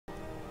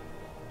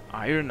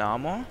Iron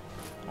armor?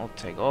 I'll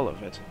take all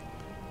of it.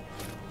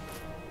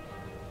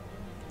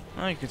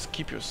 Oh, you can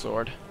keep your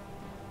sword.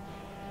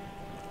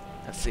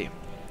 Let's see.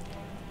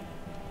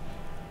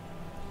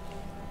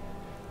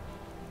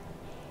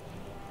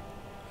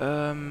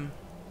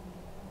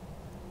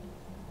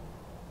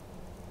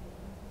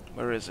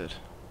 Where is it?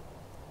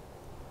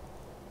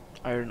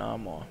 Iron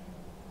armor.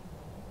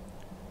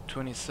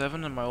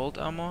 27 in my old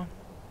armor.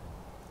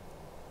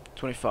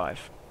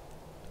 25.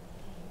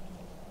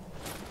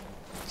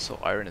 So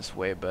iron is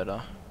way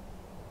better.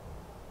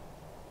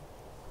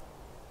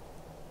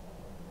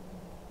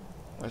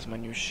 Where's my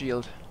new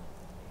shield?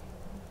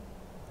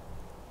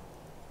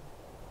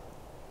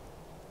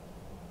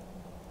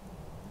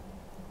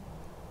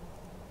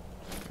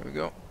 Here we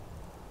go.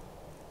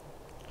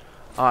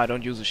 Ah, I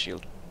don't use a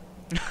shield.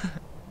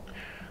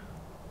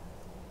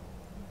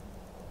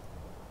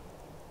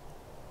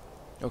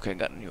 Okay,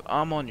 got new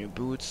armor, new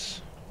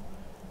boots.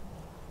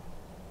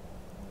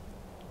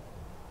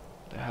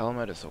 The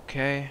helmet is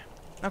okay.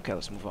 Okay,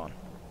 let's move on.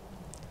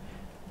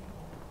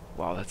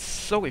 Wow, that's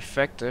so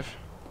effective.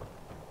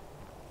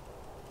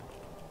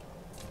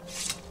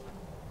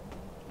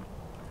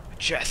 A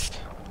chest.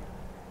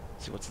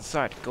 Let's see what's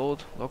inside.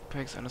 Gold,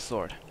 lockpicks, and a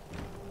sword.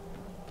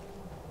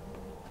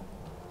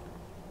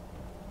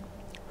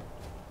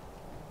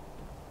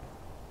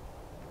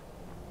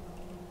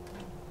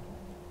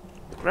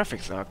 The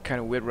graphics are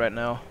kind of weird right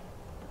now.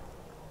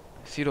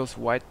 See those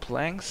white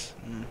planks?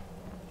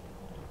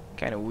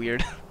 Kind of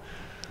weird.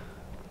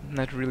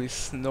 Not really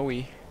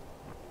snowy.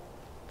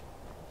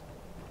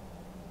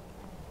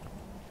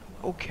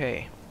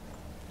 Okay.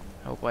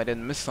 I hope I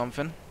didn't miss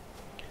something.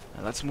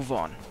 Now let's move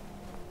on.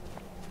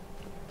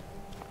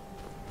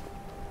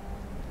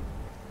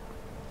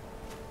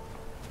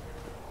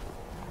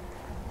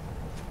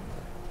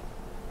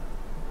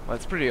 Well,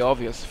 it's pretty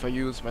obvious. If I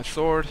use my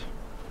sword,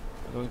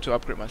 I'm going to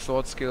upgrade my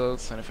sword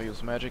skills, and if I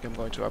use magic, I'm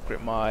going to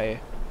upgrade my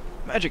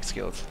magic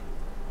skills.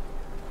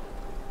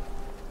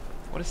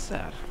 What is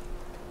that?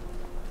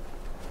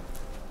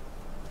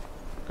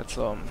 Got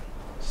some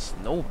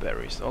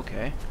snowberries,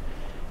 okay.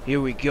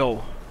 Here we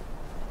go.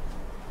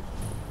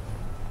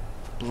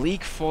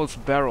 Bleak Falls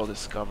barrel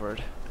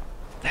discovered.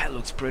 That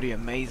looks pretty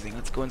amazing.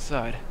 Let's go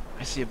inside.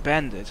 I see a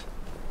bandit.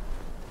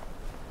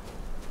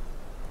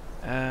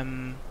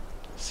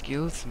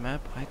 Skills,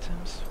 map,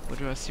 items. Where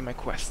do I see my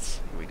quests?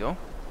 Here we go.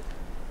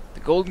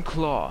 The Golden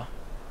Claw.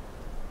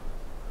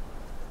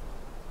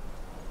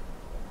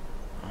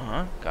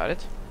 Got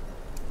it.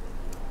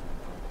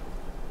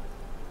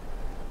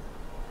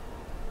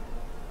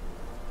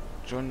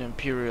 Join the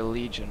Imperial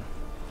Legion.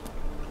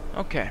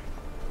 Okay.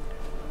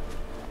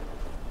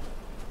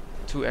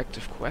 2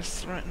 active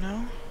quests right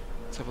now.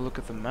 Let's have a look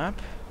at the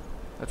map.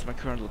 That's my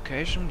current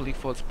location, Bleak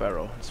Falls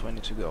Barrow. That's where I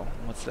need to go.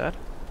 What's that?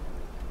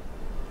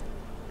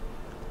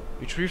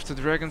 Retrieve the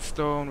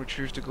Dragonstone,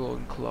 retrieve the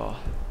Golden Claw.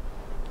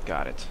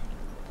 Got it.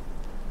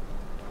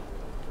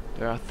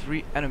 There are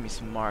 3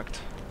 enemies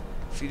marked.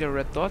 See the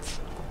red dots?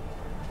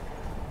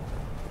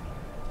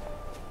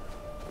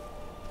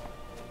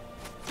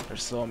 They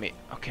saw me.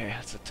 Okay,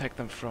 let's attack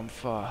them from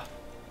far.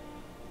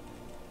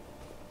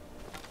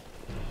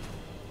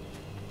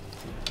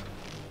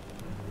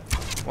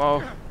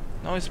 Wow,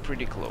 now he's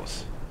pretty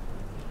close.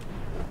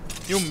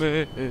 You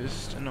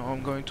missed, and now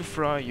I'm going to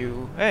fry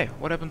you. Hey,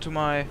 what happened to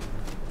my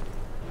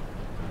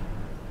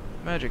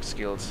magic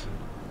skills?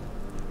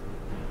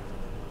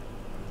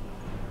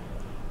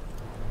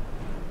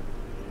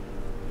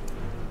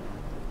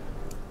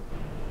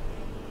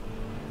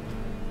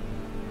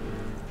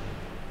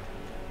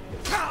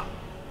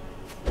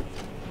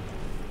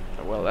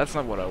 Well, that's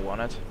not what I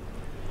wanted.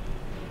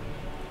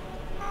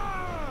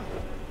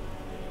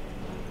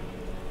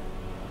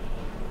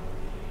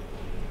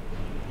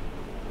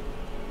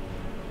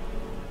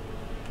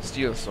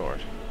 Steel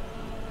sword.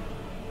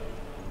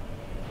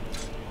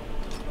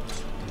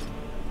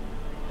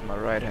 In my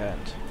right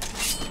hand.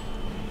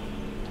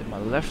 In my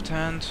left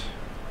hand,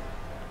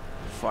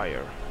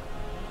 fire.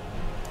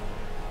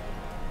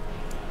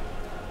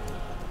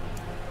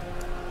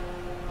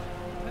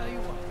 Tell you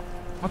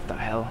What the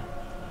hell?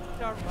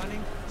 start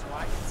running, so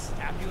I can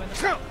stab you in the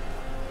throat.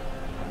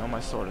 Now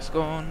my sword is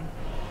gone.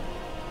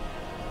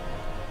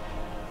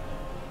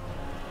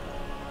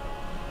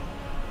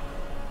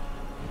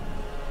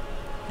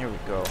 Here we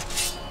go.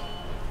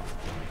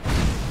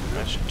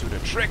 That should do the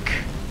trick.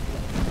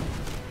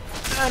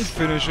 And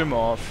finish him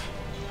off.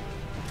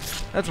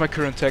 That's my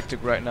current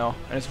tactic right now,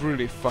 and it's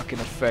really fucking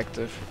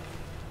effective.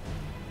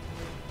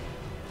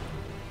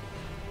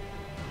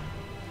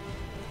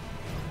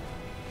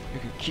 You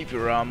can keep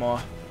your armor.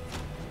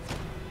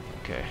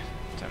 Okay,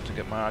 time to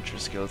get my archer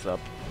skills up.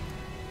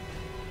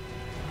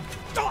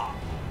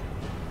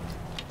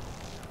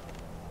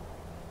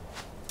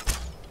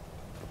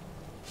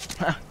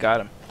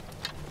 Got him.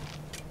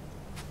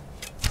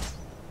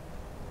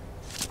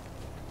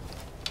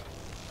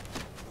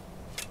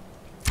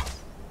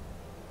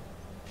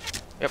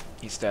 Yep,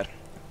 he's dead.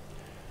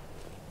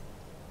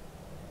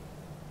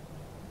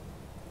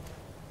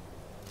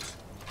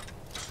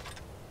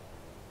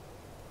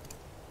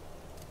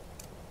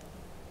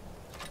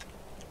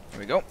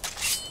 we go.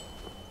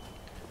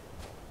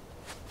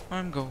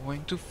 I'm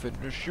going to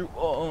finish you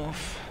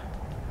off.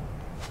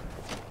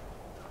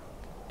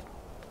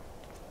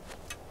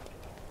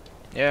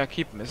 Yeah,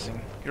 keep missing.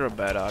 You're a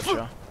bad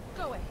archer.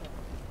 Go ahead.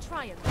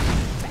 Try and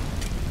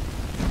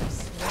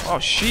Oh,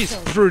 she's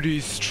pretty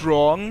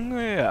strong.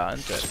 Yeah, I'm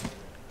dead.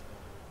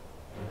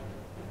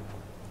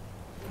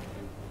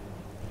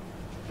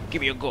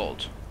 Give me your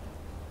gold.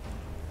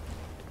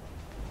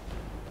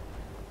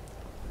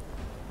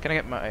 Can I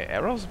get my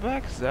arrows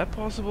back? Is that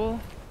possible?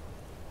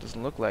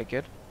 Doesn't look like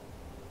it.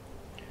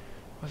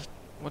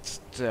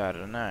 What's that?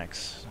 An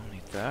axe. Don't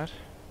need that.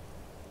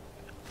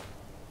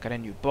 Got a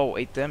new bow.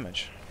 8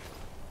 damage.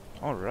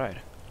 Alright.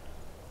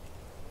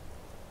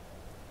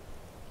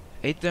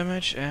 8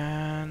 damage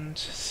and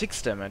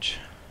 6 damage.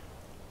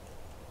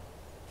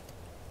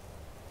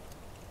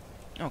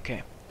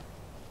 Okay.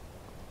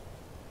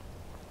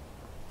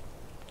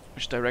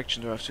 Which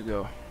direction do I have to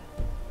go?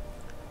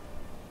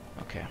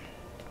 Okay.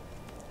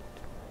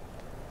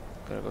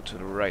 Gotta go to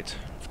the right.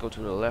 Let's go to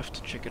the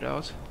left, check it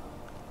out.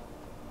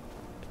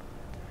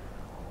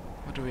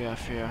 What do we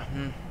have here?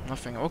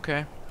 Nothing.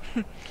 Okay.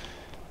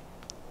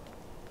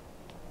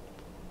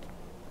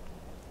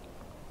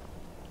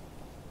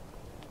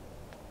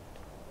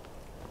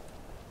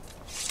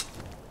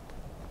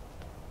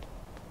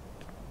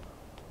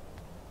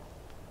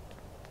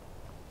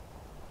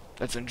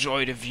 Let's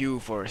enjoy the view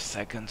for a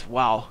second.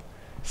 Wow.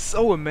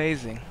 So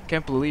amazing.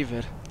 Can't believe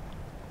it.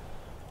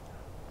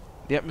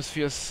 The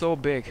atmosphere is so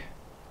big.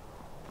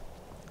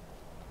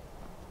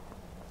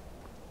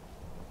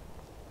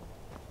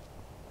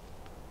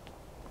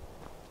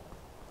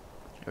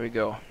 Here we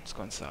go. Let's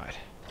go inside.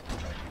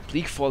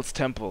 Bleak Falls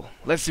Temple.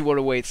 Let's see what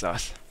awaits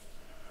us.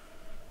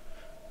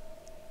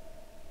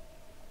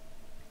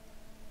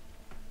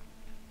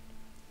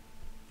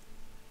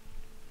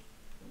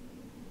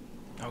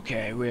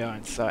 Okay, we are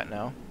inside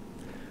now.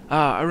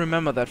 Ah, I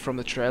remember that from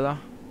the trailer.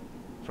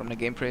 From the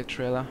gameplay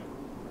trailer.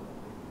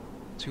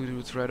 2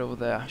 dudes right over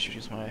there. I should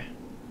use my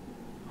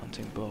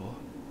hunting bow.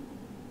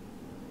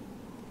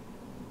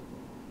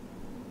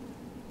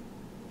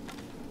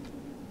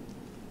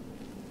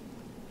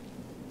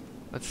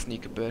 Let's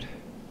sneak a bit.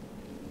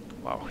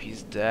 Wow,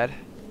 he's dead.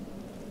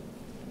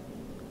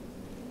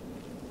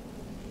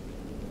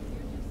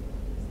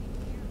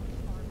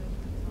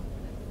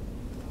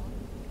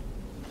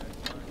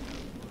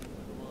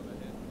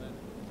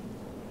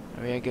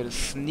 Maybe I get a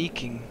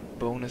sneaking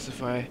bonus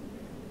if I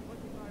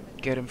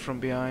get him from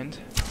behind.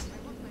 I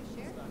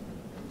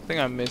think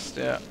I missed,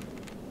 yeah.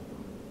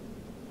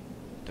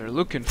 They're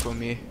looking for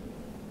me.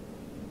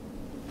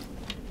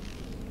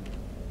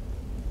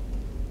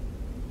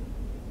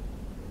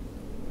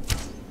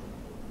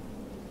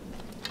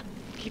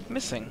 Keep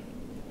missing.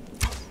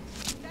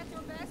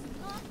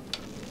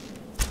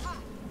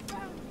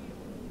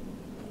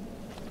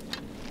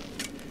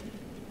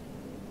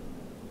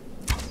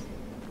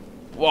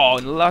 Wow,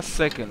 in the last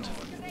second.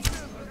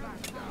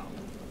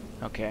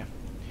 Okay.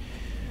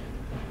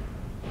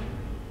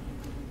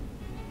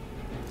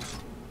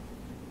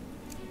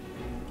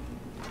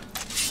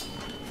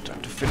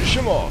 Time to finish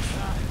him off.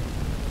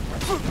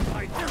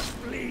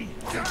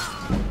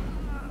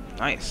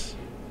 Nice.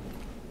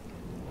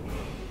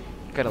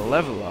 Got a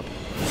level up.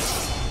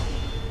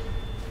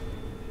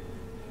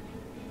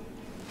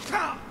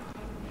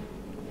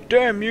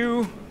 Damn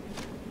you!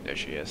 There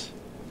she is.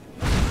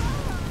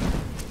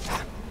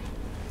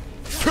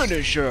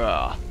 Finish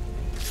her!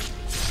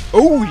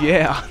 Oh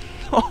yeah!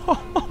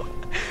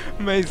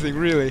 Amazing,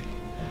 really.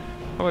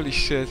 Holy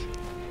shit.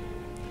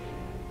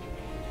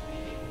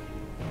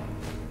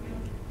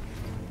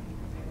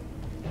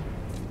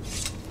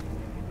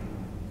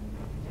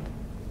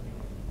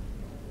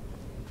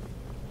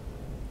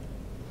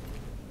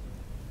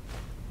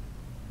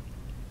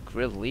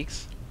 Grill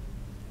leaks.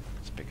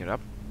 Let's pick it up.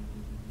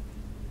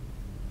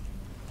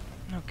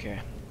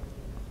 Okay.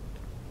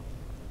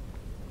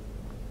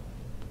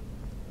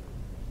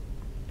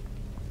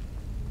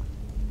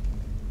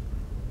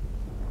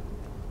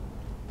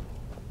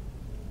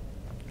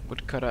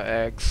 Woodcutter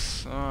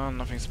eggs.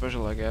 Nothing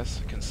special, I guess.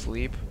 I can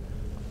sleep.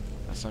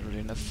 That's not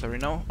really necessary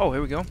now. Oh,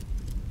 here we go.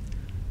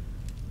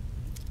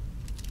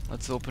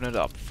 Let's open it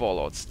up,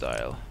 Fallout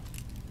style.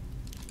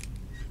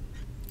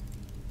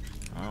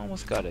 I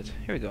almost got it.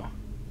 Here we go.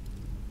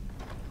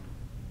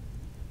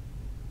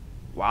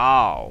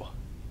 Wow.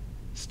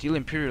 Steel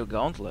Imperial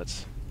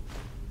Gauntlets.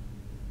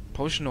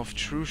 Potion of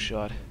True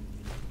Shot.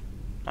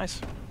 Nice.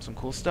 Some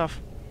cool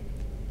stuff.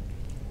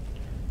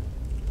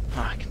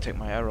 Ah, I can take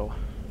my arrow.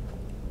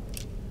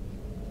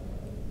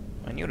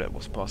 I knew that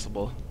was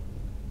possible.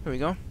 Here we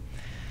go.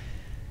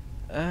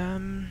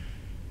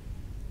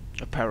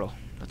 Apparel.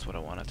 That's what I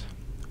wanted.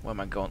 Where are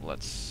my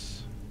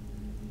gauntlets?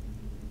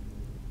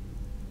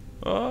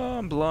 Oh,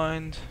 I'm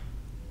blind.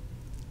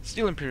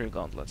 Steel Imperial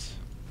Gauntlets.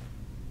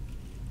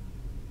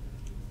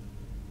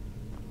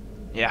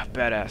 Yeah,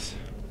 badass.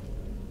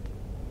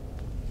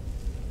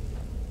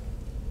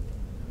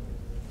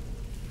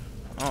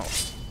 Oh.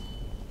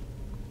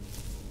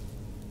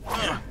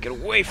 Get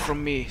away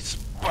from me,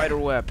 spider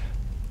web.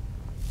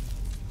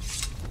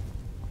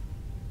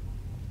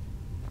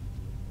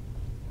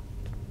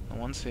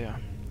 once here.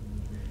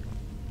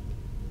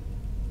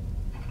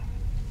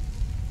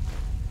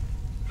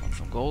 Found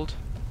some gold.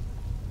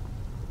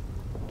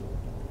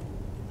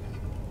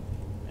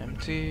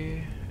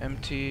 Empty,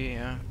 empty,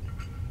 yeah.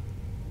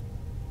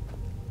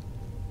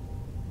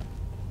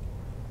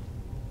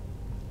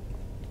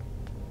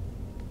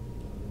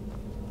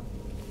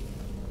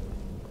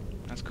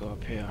 Let's go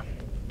up here.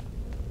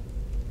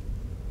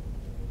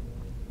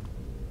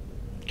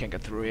 Can't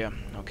get through here.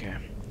 Okay,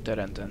 dead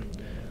end then.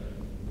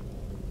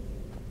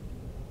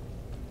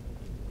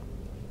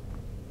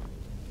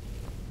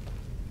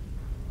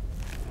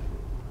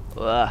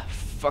 Ugh,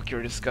 fuck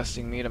your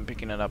disgusting meat, I'm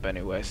picking it up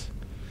anyways.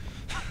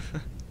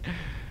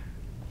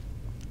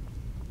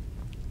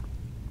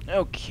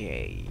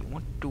 Okay,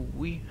 what do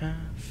we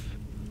have?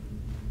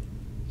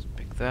 Let's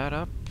pick that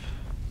up.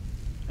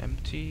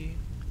 Empty.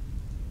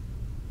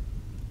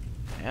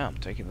 Yeah, I'm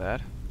taking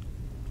that.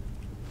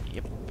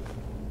 Yep.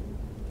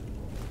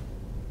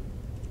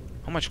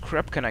 How much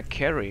crap can I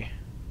carry?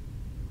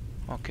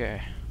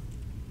 Okay.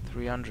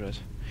 300.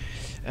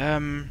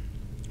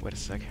 Wait a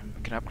sec.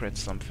 I can upgrade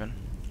something.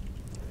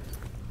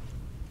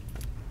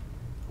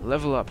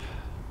 Level up.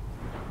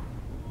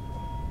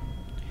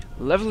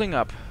 Leveling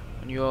up.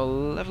 When your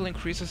level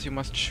increases, you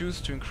must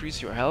choose to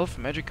increase your health,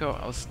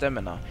 magicka, or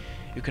stamina.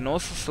 You can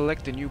also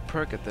select a new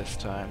perk at this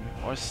time,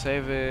 or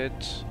save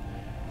it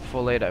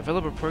for later.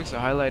 Available perks are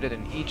highlighted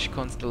in each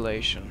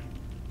constellation.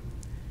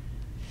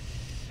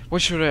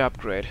 What should I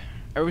upgrade?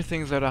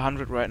 Everything's at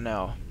 100 right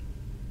now.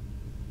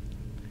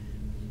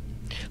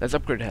 Let's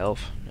upgrade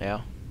health,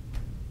 yeah.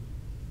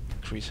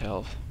 Increase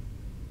health.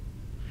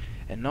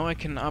 And now I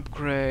can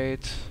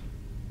upgrade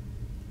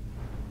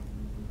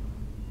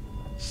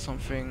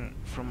something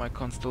from my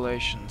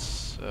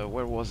constellations.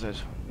 Where was it?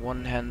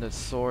 One-handed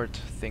sword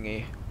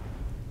thingy.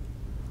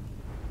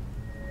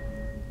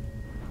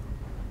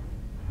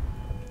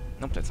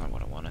 Nope, that's not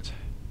what I wanted.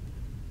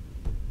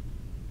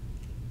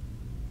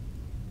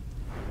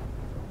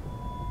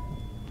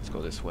 Let's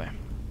go this way.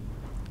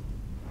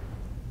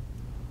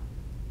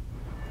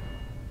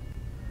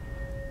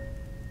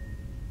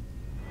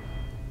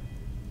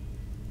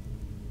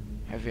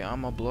 Heavy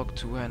armor block,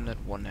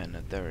 two-handed,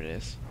 one-handed. There it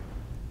is.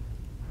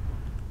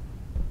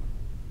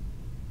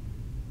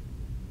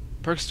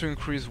 Perks to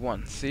increase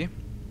 1, see?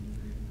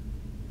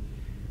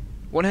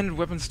 One-handed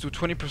weapons do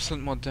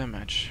 20% more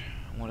damage.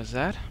 What is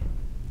that?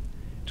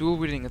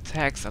 Dual-wielding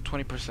attacks are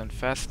 20%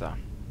 faster.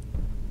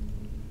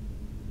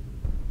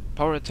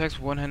 Power attacks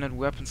with one-handed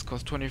weapons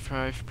cost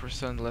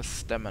 25% less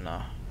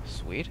stamina.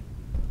 Sweet.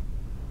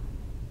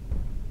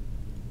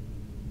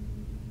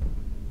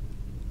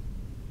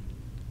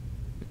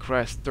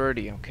 Requires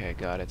 30. Okay,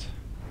 got it.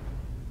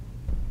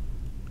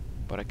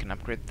 But I can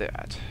upgrade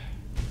that.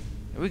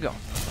 Here we go.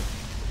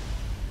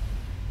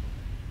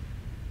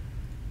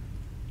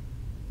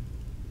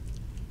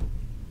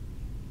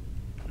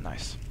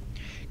 Nice.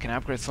 Can I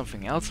upgrade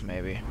something else,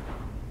 maybe?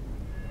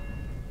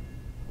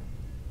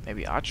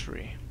 Maybe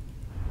archery.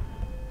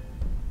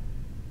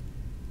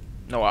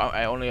 No,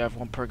 I only have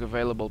one perk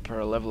available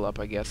per level up,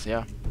 I guess.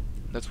 Yeah,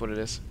 that's what it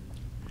is.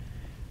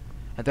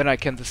 And then I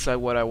can decide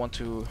what I want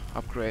to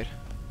upgrade.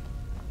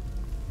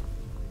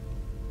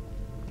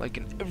 Like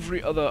in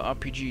every other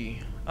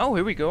RPG. Oh,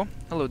 here we go.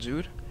 Hello,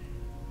 dude.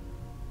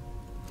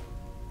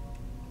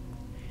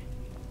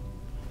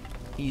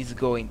 He's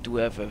going to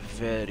have a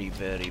very,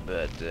 very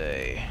bad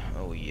day.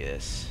 Oh,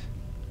 yes.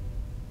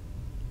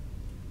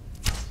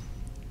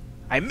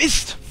 I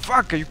missed!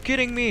 Fuck, are you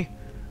kidding me?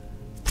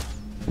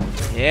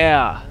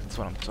 Yeah, that's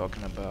what I'm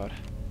talking about.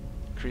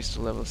 Increase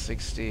to level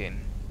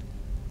 16.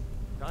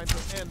 Time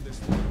to end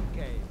this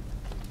game.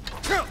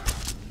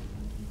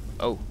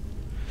 Oh.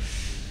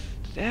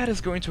 That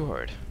is going to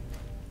hurt.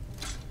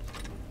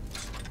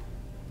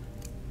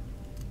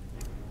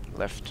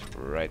 Left,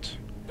 right.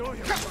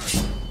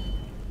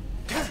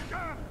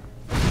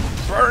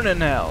 Burn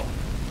in hell!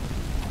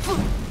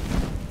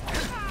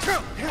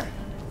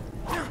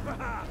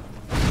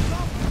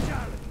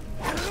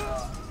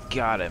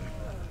 Got him.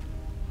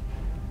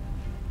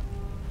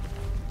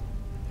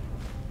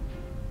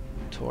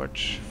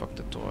 Torch. Fuck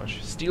the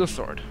torch. Steel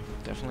sword.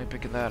 Definitely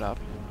picking that up.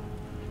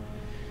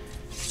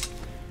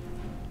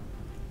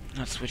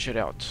 Let's switch it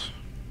out.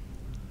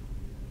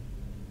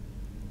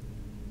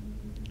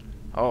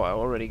 Oh, I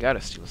already got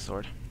a steel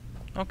sword.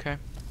 Okay.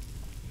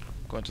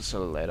 Going to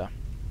sell it later.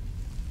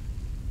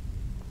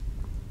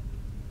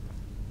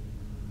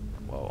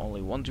 Well,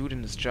 only one dude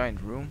in this giant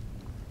room.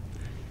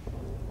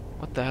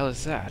 What the hell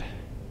is that?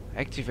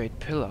 Activate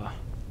pillar.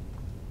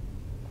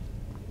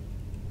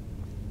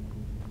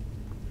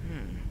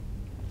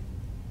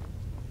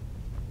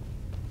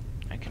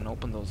 I can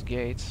open those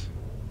gates.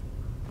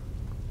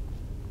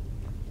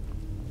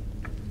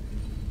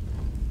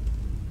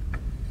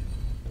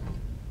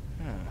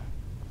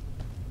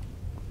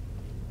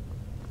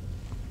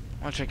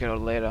 I'll check it out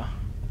later.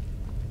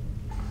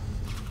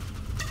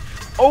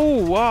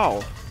 Oh,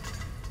 wow!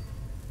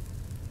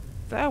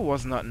 That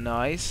was not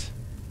nice.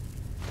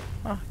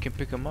 Huh, I can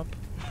pick him up.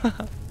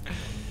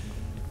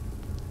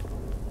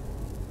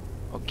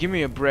 give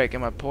me a break.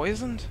 Am I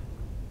poisoned?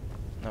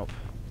 Nope.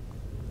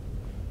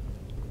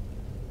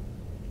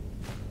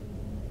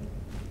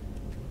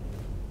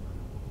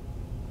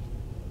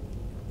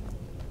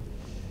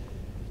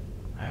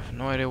 I have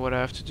no idea what I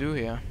have to do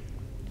here.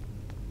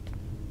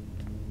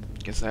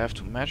 Guess I have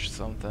to match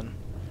something.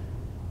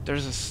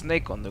 There's a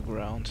snake on the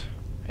ground.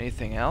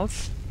 Anything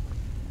else?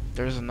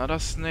 There's another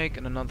snake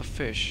and another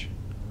fish.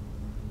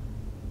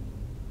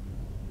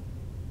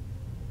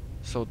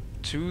 So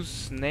 2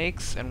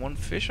 snakes and 1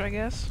 fish, I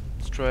guess?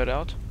 Let's try it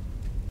out.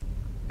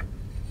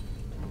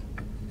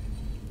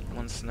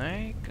 1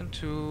 snake and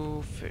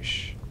 2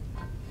 fish.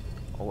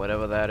 Or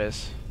whatever that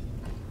is.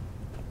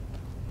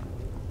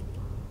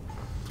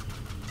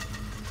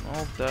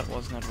 Oh, that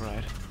was not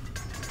right.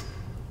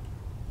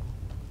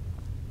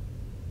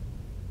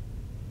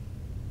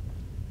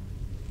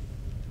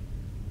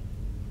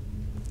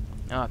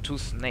 Ah, 2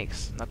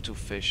 snakes, not 2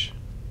 fish.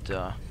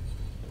 Duh.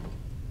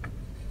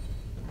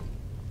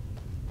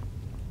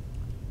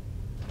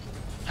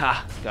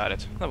 Ha! Got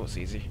it. That was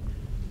easy.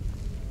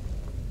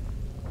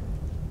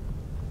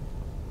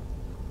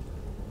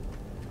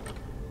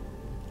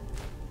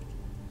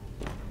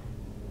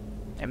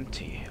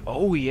 Empty.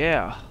 Oh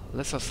yeah!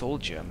 Lesser soul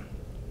gem.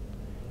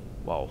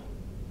 Wow.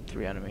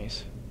 3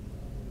 enemies.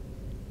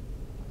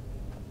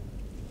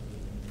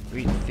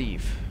 Read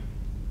thief.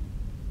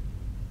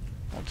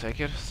 I'll take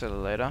it. Sell it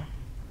later.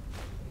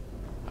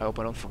 I hope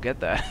I don't forget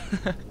that.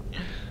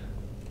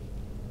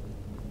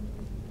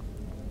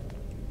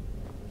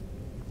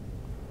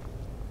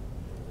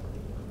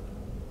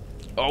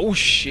 Oh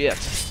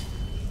shit!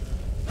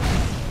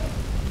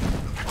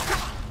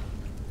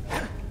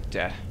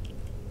 Dead.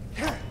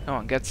 Come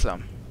on, get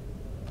some.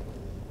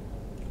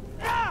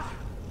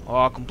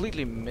 Oh,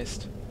 completely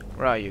missed.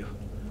 Where are you?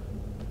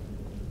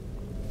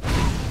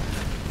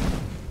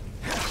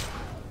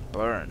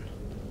 Burn.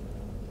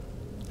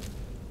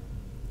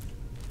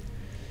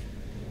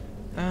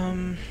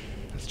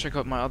 Let's check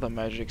out my other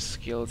magic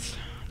skills.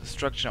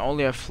 Destruction,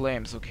 only have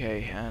flames,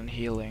 okay, and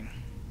healing.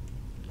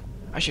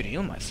 I should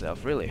heal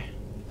myself, really.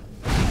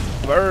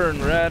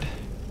 Burn, red.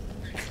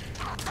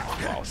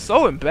 Wow,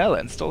 so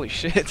imbalanced, holy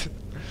shit.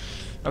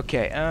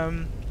 Okay,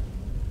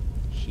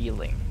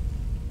 healing.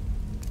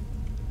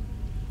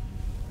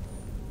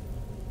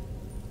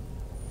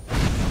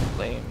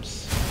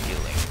 Flames,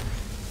 healing.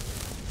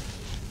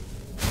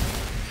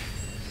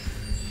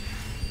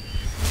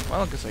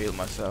 Well, I guess I heal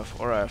myself,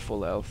 or I have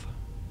full health.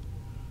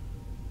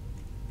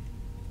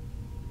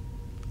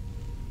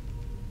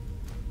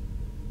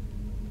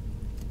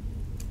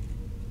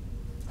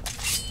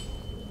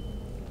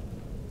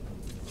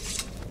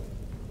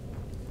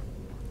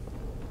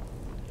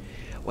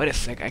 Wait a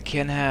sec, I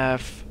can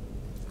have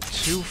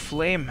 2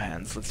 flame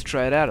hands. Let's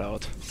try that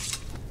out.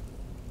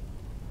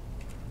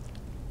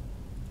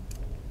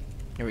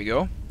 Here we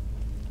go.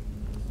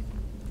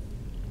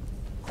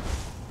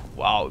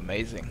 Wow,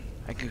 amazing.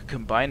 I can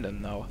combine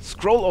them now.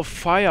 Scroll of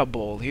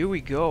Fireball, here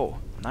we go.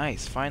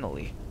 Nice,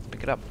 finally. Let's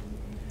pick it up.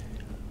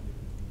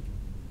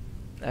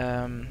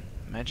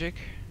 Magic?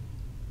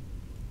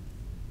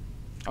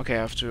 Okay,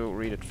 I have to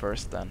read it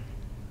first then.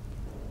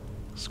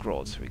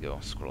 Scrolls, here we go.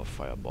 Scroll of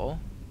Fireball.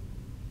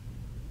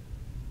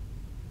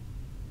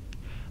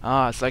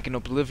 Ah, it's like in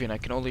Oblivion, I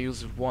can only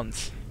use it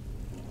once.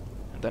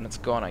 And then it's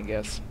gone, I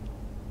guess.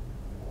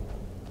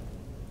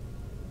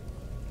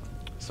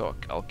 So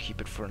I'll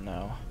keep it for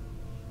now.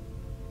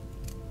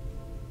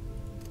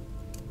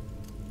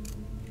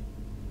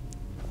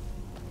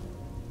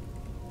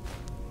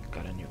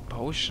 Got a new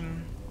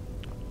potion.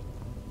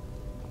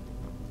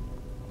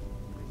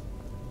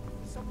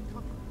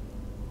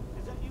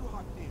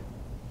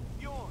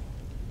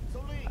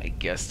 I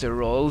guess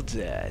they're all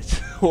dead.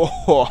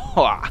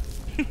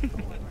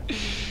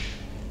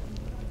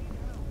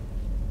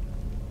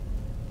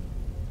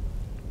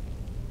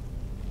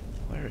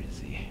 Where is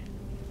he?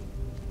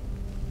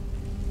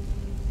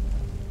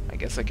 I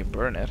guess I can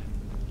burn it.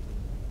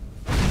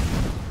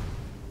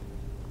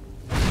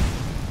 There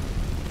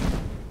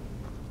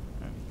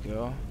we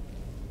go.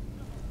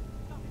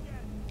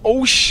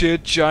 Oh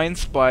shit, giant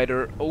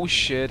spider. Oh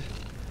shit.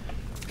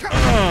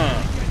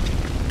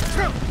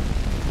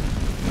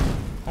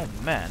 Oh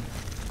man.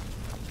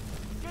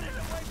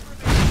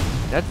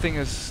 That thing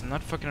is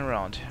not fucking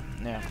around.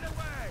 Yeah.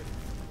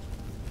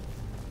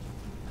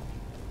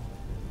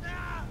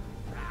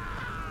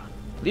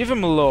 Leave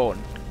him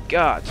alone.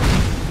 God.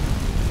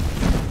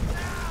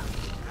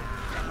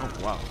 Oh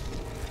wow.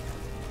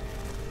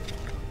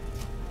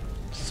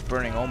 This is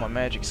burning all my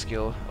magic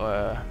skill.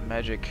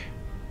 Magic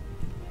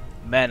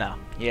mana.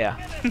 Yeah.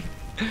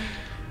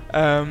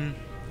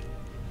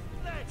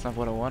 It's not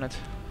what I wanted.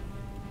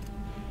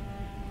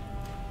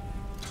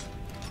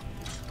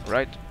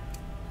 Right.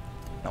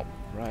 No,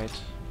 right.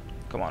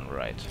 Come on,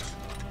 right.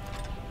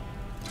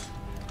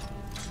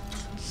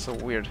 It's so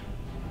weird.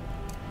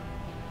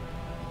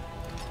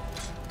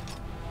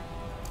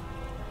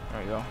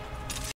 There we go.